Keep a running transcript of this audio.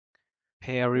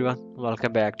Hey everyone,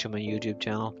 welcome back to my YouTube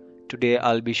channel. Today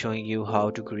I'll be showing you how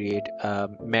to create a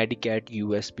MediCat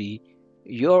USB,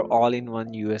 your all-in-one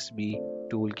USB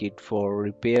toolkit for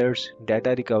repairs,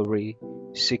 data recovery,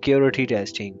 security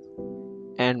testing,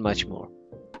 and much more.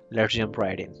 Let's jump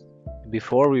right in.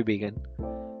 Before we begin,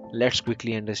 let's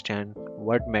quickly understand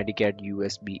what MediCat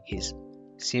USB is.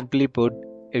 Simply put,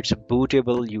 it's a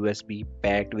bootable USB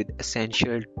packed with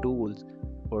essential tools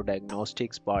for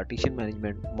diagnostics, partition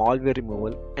management, malware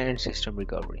removal, and system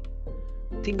recovery.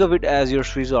 Think of it as your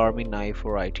Swiss Army knife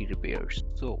for IT repairs.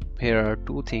 So, here are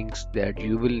two things that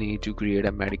you will need to create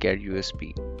a MediCat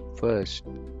USB. First,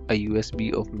 a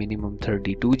USB of minimum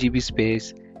 32 GB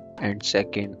space, and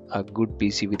second, a good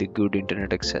PC with a good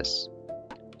internet access.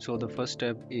 So, the first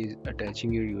step is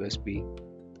attaching your USB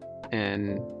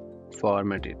and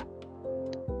format it.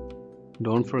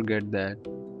 Don't forget that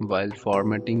while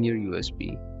formatting your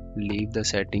USB, leave the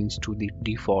settings to the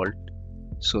default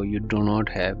so you do not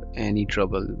have any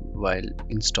trouble while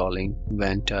installing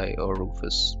Ventoy or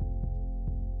Rufus.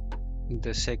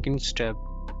 The second step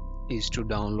is to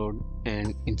download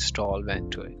and install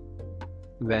Ventoy.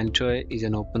 Ventoy is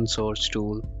an open source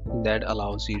tool that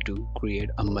allows you to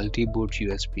create a multi-boot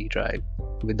USB drive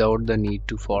without the need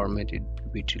to format it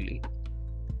repeatedly.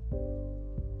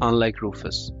 Unlike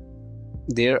Rufus,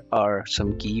 there are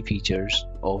some key features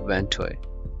of Ventoy,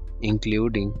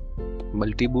 including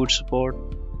multi-boot support,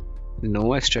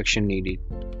 no extraction needed,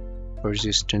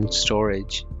 persistent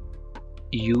storage,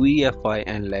 UEFI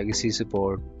and legacy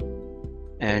support,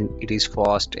 and it is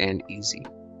fast and easy.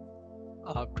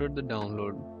 After the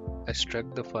download,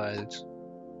 extract the files,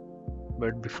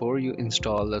 but before you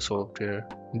install the software,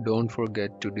 don't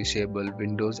forget to disable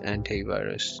Windows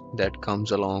antivirus that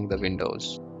comes along the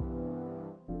Windows.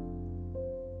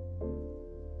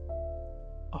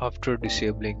 After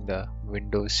disabling the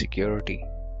Windows security,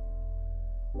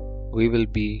 we will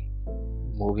be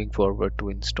moving forward to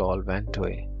install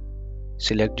Ventoy.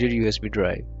 Select your USB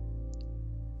drive,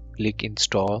 click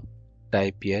install,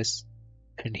 type yes,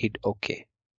 and hit OK.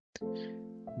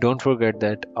 Don't forget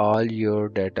that all your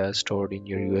data stored in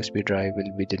your USB drive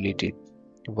will be deleted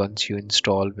once you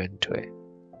install Ventoy.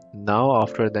 Now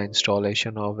after the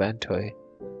installation of Ventoy,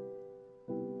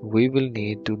 we will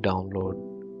need to download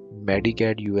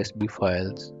MediCat USB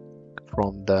files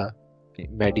from the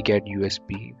MediCat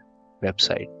USB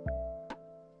website.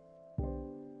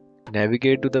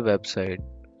 Navigate to the website,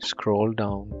 scroll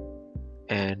down,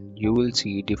 and you will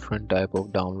see different type of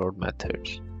download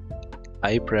methods.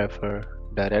 I prefer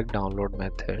direct download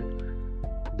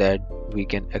method that we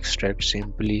can extract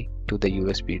simply to the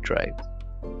USB drive.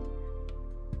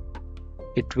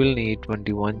 It will need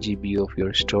 21 GB of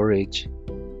your storage.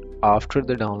 After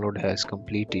the download has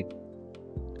completed,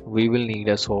 we will need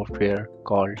a software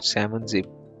called 7-zip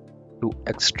to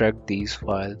extract these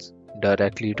files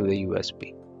directly to the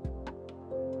USB.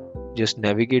 Just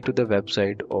navigate to the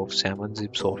website of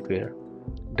 7-zip software,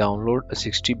 download a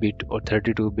 60-bit or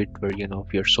 32-bit version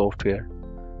of your software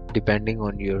depending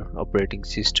on your operating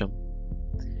system.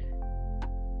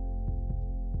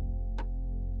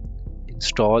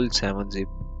 Install 7-zip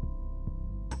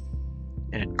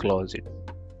and close it.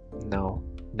 Now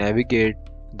navigate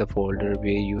the folder where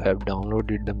you have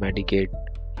downloaded the MediCat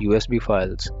USB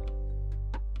files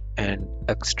and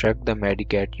extract the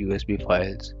MediCat USB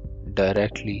files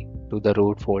directly to the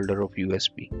root folder of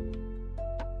USB.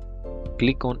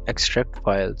 Click on extract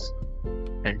files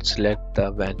and select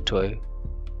the Ventoy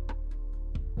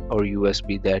or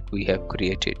USB that we have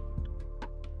created.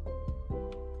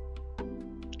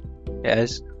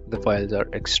 As the files are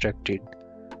extracted,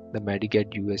 the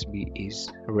MediCat USB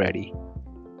is ready.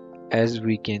 As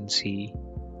we can see,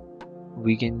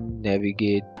 we can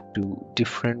navigate to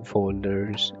different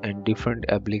folders and different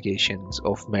applications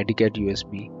of MediCat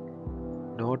USB.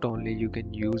 Not only you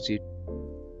can use it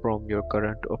from your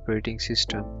current operating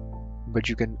system, but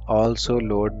you can also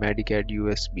load MediCat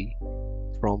USB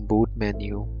from boot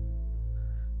menu.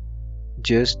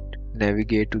 Just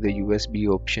navigate to the USB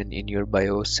option in your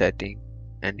BIOS setting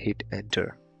and hit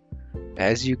enter.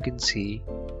 As you can see,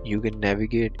 you can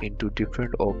navigate into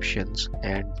different options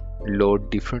and load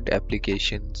different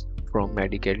applications from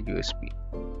MediCat USB.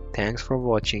 Thanks for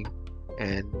watching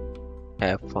and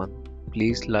have fun.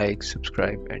 Please like,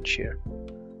 subscribe and share.